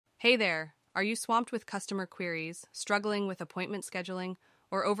Hey there, are you swamped with customer queries, struggling with appointment scheduling,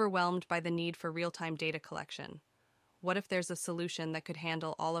 or overwhelmed by the need for real-time data collection? What if there's a solution that could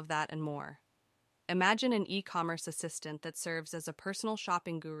handle all of that and more? Imagine an e-commerce assistant that serves as a personal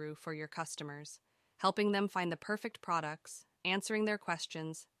shopping guru for your customers, helping them find the perfect products, answering their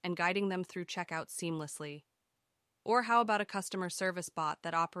questions, and guiding them through checkout seamlessly. Or how about a customer service bot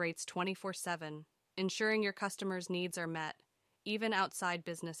that operates 24/7, ensuring your customers' needs are met, even outside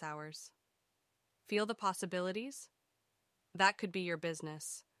business hours? Feel the possibilities? That could be your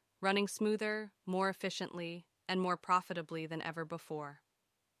business, running smoother, more efficiently, and more profitably than ever before.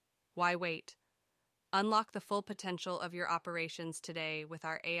 Why wait? Unlock the full potential of your operations today with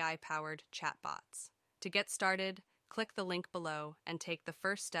our AI-powered chatbots. To get started, click the link below and take the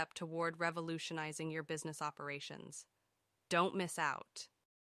first step toward revolutionizing your business operations. Don't miss out.